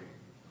here.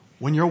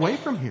 When you're away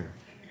from here.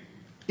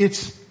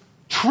 It's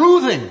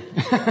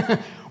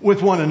truthing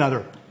with one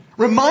another.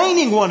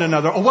 Reminding one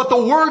another of what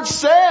the Word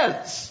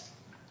says.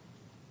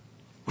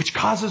 Which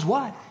causes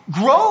what?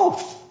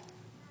 Growth.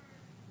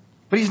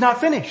 But he's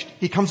not finished.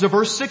 He comes to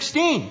verse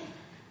 16.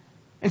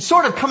 And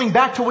sort of coming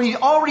back to what he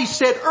already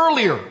said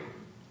earlier.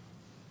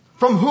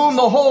 From whom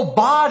the whole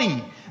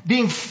body,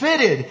 being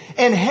fitted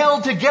and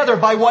held together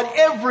by what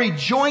every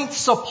joint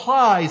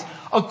supplies,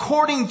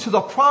 according to the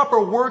proper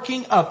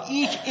working of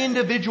each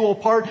individual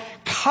part,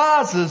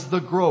 causes the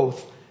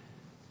growth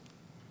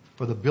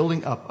for the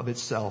building up of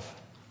itself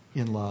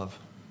in love.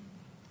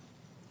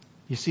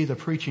 You see, the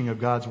preaching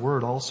of God's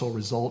Word also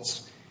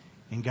results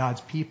in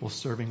God's people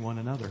serving one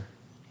another.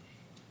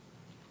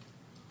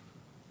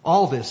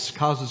 All this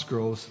causes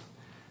growth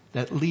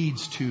that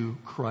leads to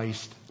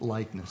Christ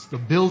likeness, the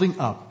building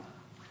up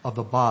of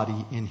the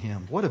body in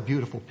Him. What a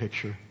beautiful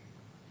picture,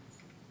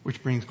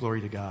 which brings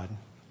glory to God.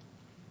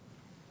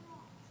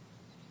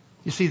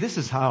 You see, this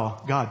is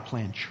how God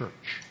planned church.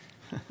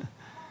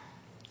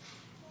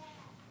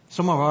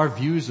 Some of our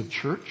views of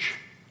church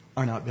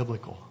are not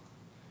biblical.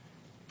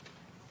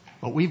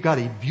 But we've got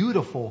a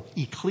beautiful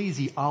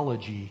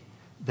ecclesiology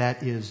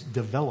that is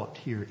developed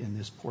here in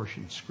this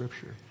portion of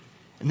Scripture.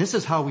 And this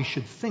is how we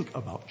should think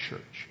about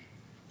church.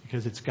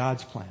 Because it's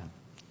God's plan.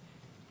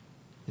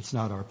 It's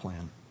not our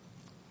plan.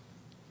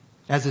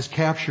 As is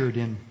captured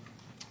in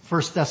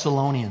 1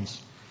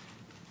 Thessalonians.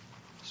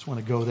 Just want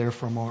to go there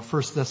for a moment.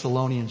 1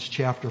 Thessalonians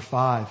chapter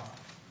 5.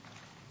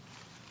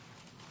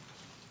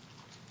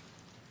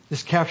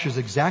 This captures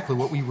exactly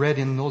what we read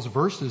in those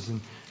verses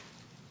in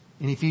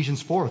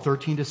Ephesians 4,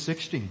 13 to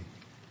 16.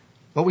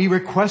 But we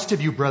request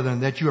of you,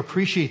 brethren, that you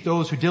appreciate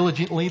those who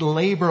diligently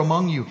labor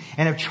among you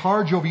and have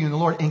charge over you in the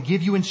Lord and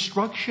give you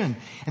instruction,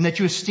 and that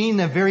you esteem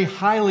them very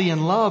highly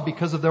in love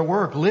because of their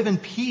work. Live in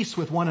peace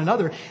with one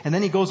another. And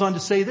then he goes on to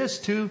say this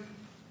to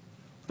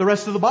the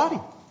rest of the body.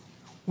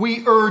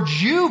 We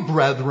urge you,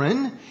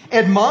 brethren,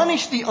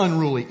 admonish the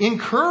unruly,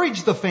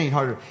 encourage the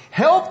faint-hearted,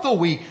 help the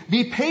weak,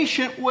 be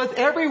patient with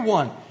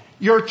everyone.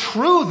 You're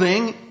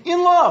truthing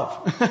in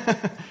love.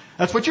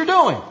 That's what you're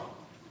doing.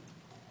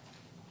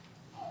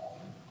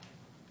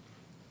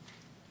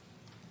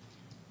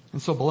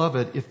 And so,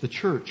 beloved, if the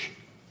church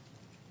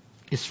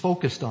is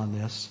focused on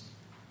this,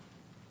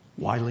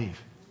 why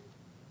leave?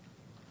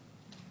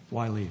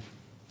 Why leave?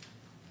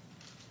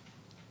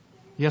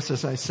 Yes,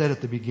 as I said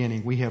at the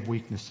beginning, we have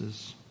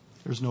weaknesses.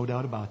 There's no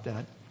doubt about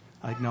that.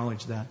 I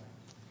acknowledge that.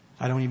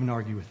 I don't even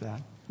argue with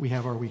that. We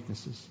have our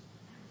weaknesses.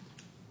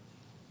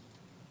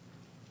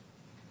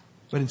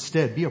 But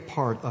instead, be a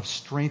part of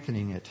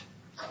strengthening it,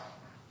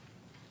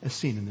 as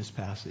seen in this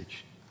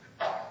passage.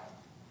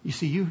 You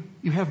see,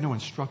 you have no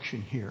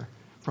instruction here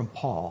from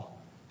Paul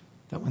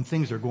that when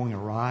things are going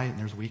awry and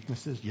there's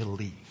weaknesses, you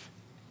leave.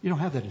 You don't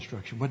have that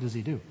instruction. What does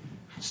he do?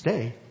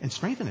 Stay and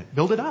strengthen it.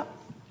 Build it up.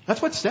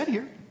 That's what's said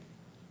here.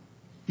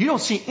 You don't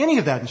see any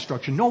of that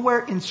instruction, nowhere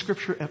in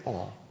Scripture at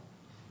all.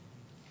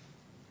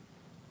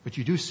 But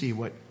you do see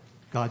what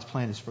God's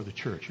plan is for the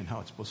church and how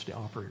it's supposed to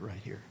operate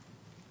right here.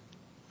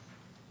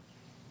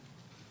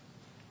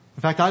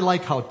 In fact, I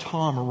like how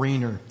Tom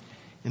Rainer,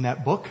 in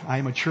that book, I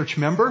Am a Church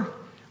Member,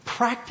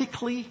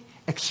 practically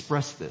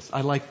expressed this.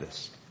 I like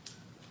this.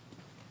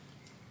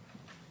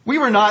 We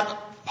were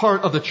not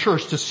part of the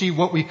church to see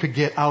what we could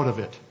get out of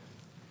it.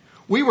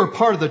 We were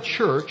part of the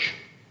church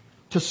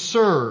to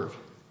serve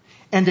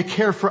and to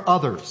care for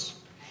others.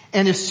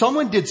 And if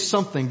someone did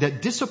something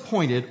that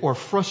disappointed or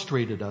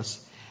frustrated us,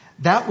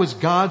 that was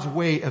God's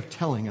way of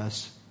telling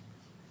us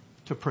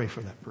to pray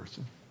for that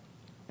person.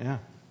 Yeah.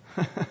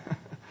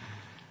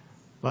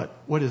 But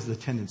what is the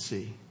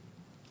tendency?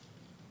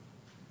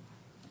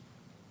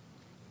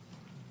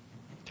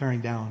 Tearing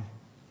down,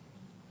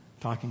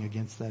 talking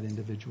against that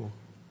individual,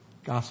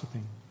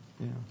 gossiping.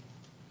 Yeah.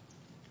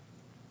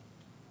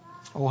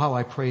 Oh, how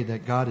I pray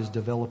that God is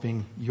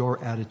developing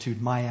your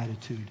attitude, my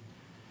attitude,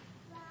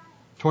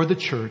 toward the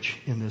church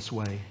in this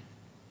way.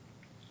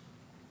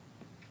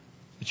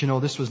 But you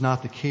know, this was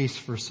not the case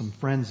for some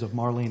friends of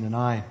Marlene and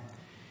I.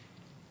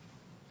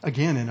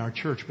 Again, in our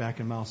church back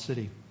in Miles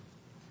City.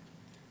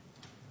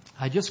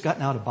 I had just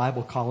gotten out of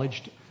Bible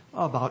college,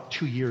 about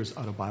 2 years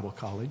out of Bible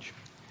college.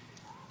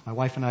 My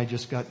wife and I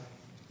just got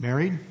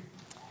married.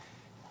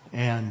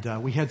 And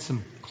we had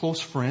some close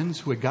friends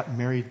who had gotten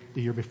married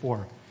the year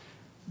before.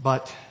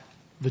 But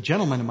the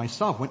gentleman and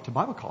myself went to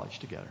Bible college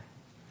together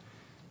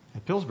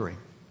at Pillsbury.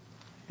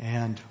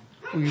 And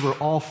we were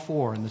all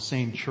four in the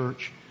same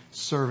church,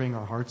 serving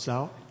our hearts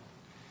out.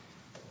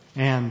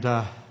 And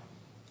I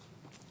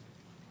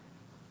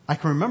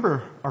can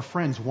remember our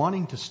friends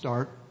wanting to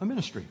start a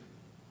ministry.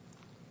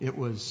 It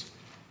was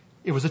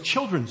a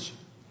children's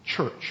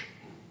church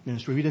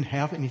ministry. We didn't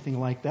have anything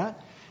like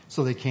that.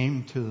 So they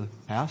came to the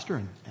pastor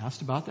and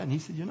asked about that. And he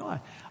said, I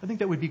think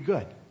that would be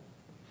good.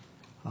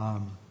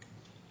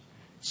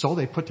 So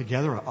they put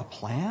together a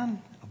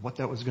plan of what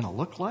that was going to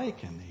look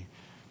like. And they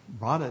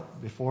brought it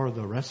before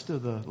the rest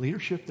of the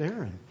leadership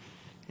there.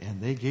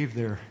 And they gave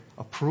their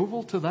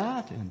approval to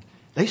that. And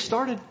they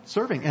started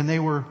serving. And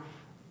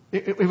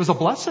it was a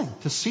blessing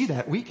to see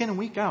that week in and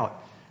week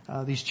out.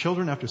 These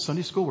children after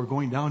Sunday school were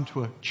going down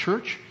to a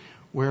church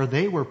where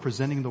they were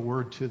presenting the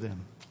word to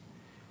them.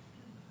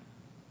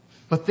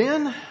 But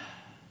then,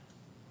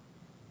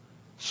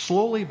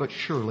 slowly but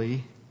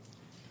surely,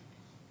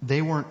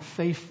 they weren't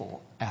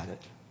faithful at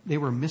it. They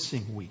were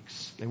missing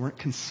weeks. They weren't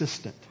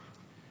consistent.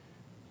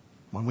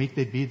 One week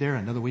they'd be there,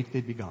 another week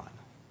they'd be gone.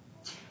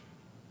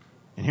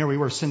 And here we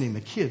were sending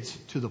the kids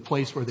to the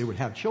place where they would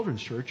have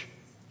children's church,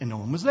 and no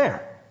one was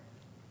there.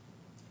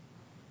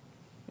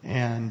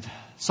 And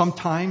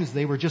sometimes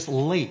they were just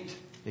late.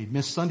 They'd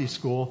missed Sunday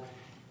school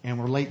and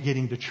were late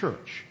getting to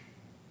church.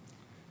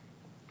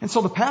 And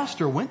so the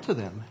pastor went to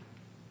them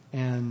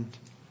and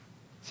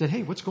said,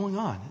 "Hey, what's going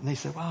on?" And they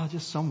said, "Well,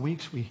 just some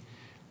weeks we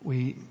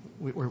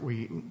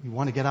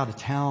want to get out of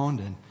town,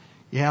 and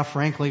yeah,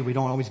 frankly, we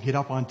don't always get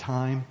up on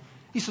time."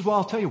 He says, "Well,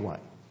 I'll tell you what."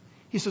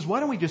 He says, "Why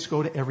don't we just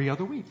go to every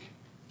other week?"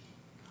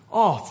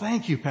 "Oh,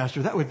 thank you,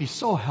 Pastor. That would be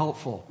so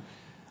helpful.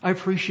 I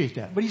appreciate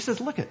that." But he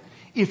says, "Look,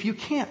 if you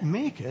can't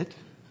make it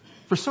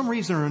for some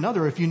reason or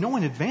another, if you know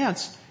in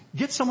advance,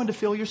 get someone to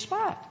fill your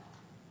spot."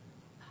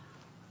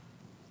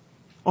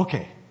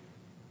 Okay.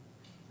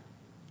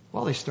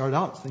 Well, they started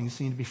out, things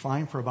seemed to be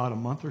fine for about a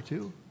month or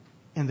two.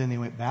 And then they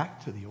went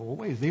back to the old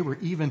ways.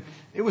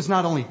 It was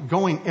not only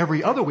going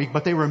every other week,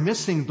 but they were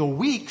missing the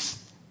weeks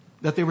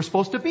that they were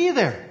supposed to be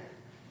there.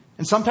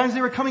 And sometimes they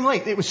were coming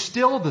late. It was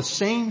still the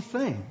same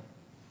thing.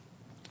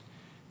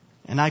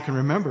 And I can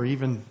remember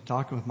even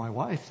talking with my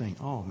wife saying,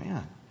 "Oh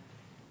man,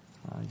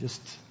 I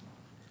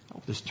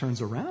hope this turns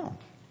around."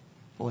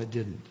 Well, it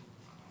didn't.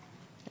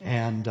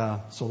 And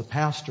so the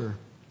pastor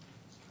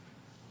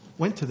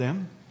went to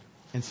them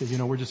and said,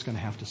 "We're just going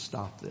to have to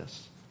stop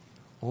this."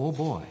 Oh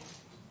boy,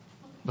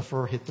 the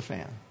fur hit the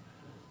fan.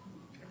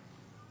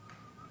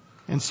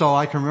 And so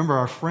I can remember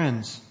our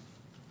friends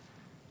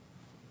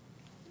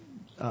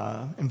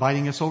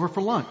inviting us over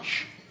for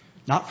lunch.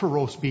 Not for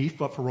roast beef,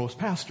 but for roast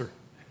pastor.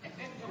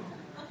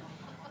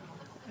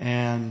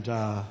 And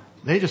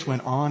they just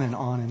went on and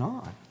on and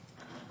on.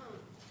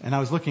 And I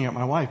was looking at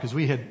my wife because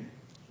we had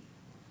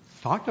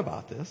talked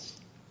about this.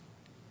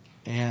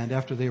 And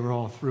after they were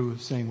all through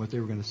saying what they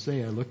were going to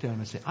say, I looked at them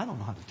and said, "I don't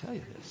know how to tell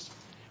you this.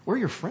 We're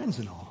your friends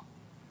and all.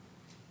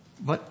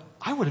 But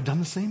I would have done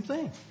the same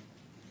thing.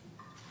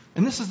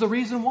 And this is the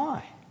reason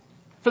why.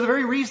 For the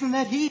very reason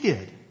that he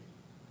did."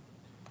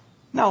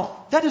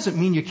 Now, that doesn't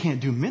mean you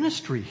can't do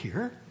ministry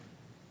here.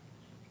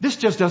 This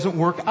just doesn't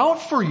work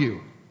out for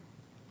you.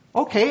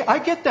 Okay, I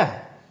get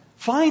that.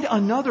 Find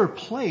another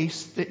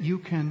place that you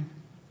can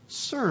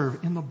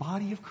serve in the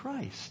body of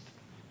Christ.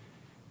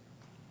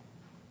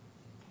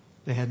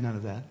 They had none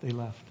of that. They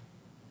left.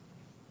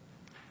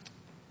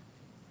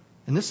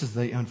 And this is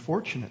the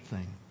unfortunate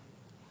thing,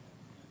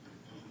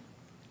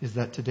 is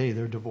that today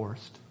they're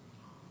divorced.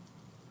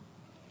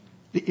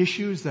 The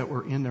issues that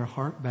were in their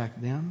heart back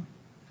then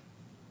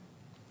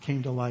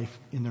came to life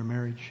in their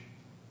marriage.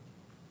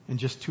 And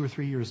just 2 or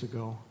 3 years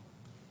ago,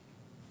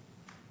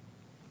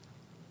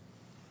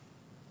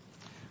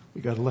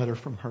 we got a letter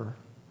from her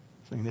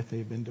saying that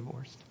they've been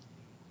divorced.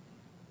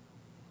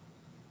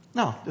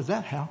 Now, does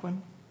that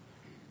happen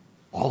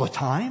all the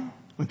time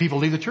when people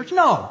leave the church?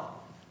 No.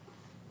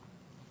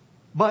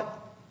 But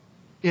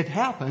it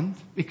happened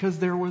because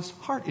there was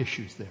heart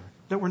issues there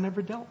that were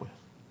never dealt with.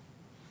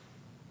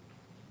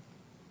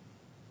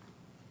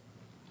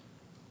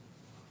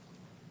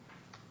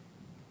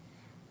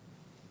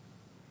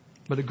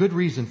 But a good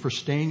reason for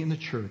staying in the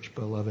church,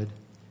 beloved,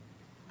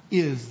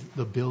 is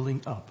the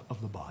building up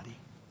of the body.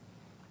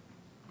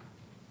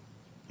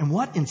 And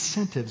what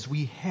incentives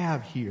we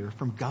have here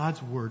from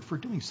God's Word for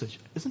doing such,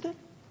 isn't it?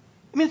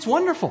 I mean, it's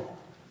wonderful.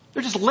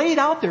 They're just laid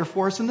out there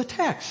for us in the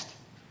text.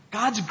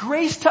 God's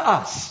grace to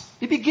us.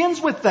 It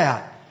begins with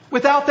that.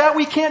 Without that,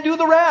 we can't do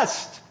the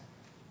rest.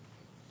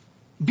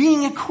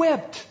 Being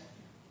equipped.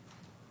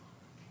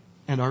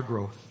 And our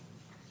growth.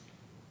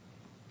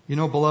 You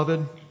know,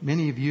 beloved,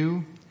 many of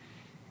you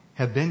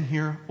have been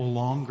here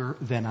longer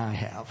than I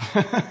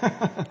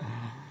have.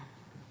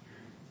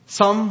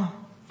 Some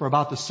for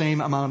about the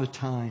same amount of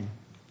time.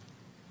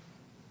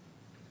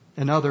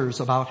 And others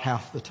about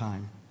half the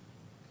time.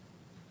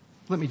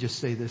 Let me just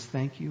say this.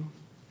 Thank you.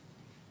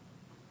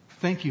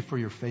 Thank you for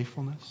your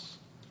faithfulness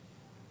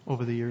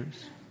over the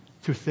years,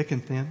 through thick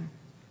and thin.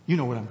 You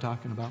know what I'm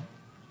talking about.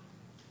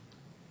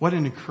 What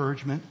an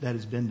encouragement that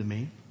has been to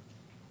me.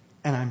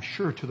 And I'm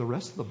sure to the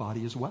rest of the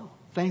body as well.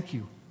 Thank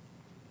you.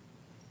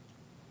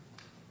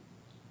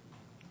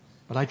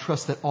 But I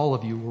trust that all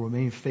of you will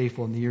remain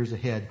faithful in the years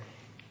ahead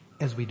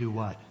as we do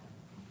what?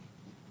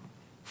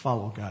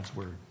 Follow God's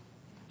Word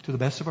to the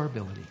best of our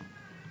ability.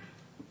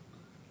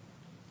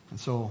 And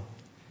so,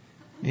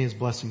 may His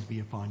blessings be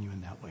upon you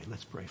in that way.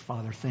 Let's pray.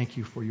 Father, thank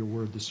you for your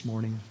Word this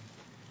morning.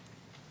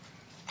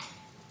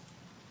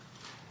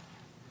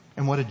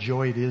 And what a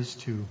joy it is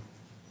to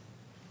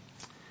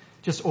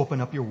just open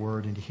up your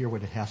Word and to hear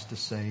what it has to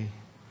say.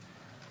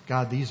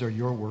 God, these are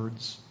your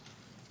words.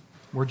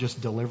 We're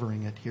just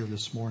delivering it here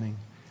this morning.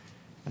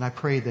 And I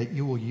pray that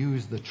you will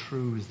use the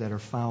truths that are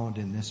found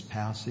in this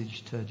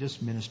passage to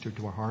just minister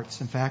to our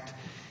hearts. In fact,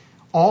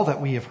 all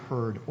that we have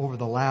heard over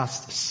the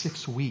last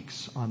 6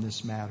 weeks on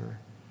this matter,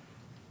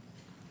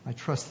 I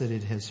trust that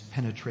it has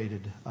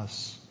penetrated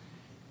us.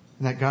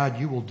 And that, God,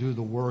 you will do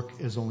the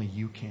work as only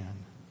you can.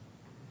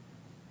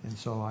 And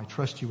so I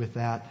trust you with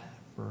that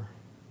for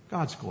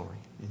God's glory.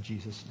 In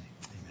Jesus' name.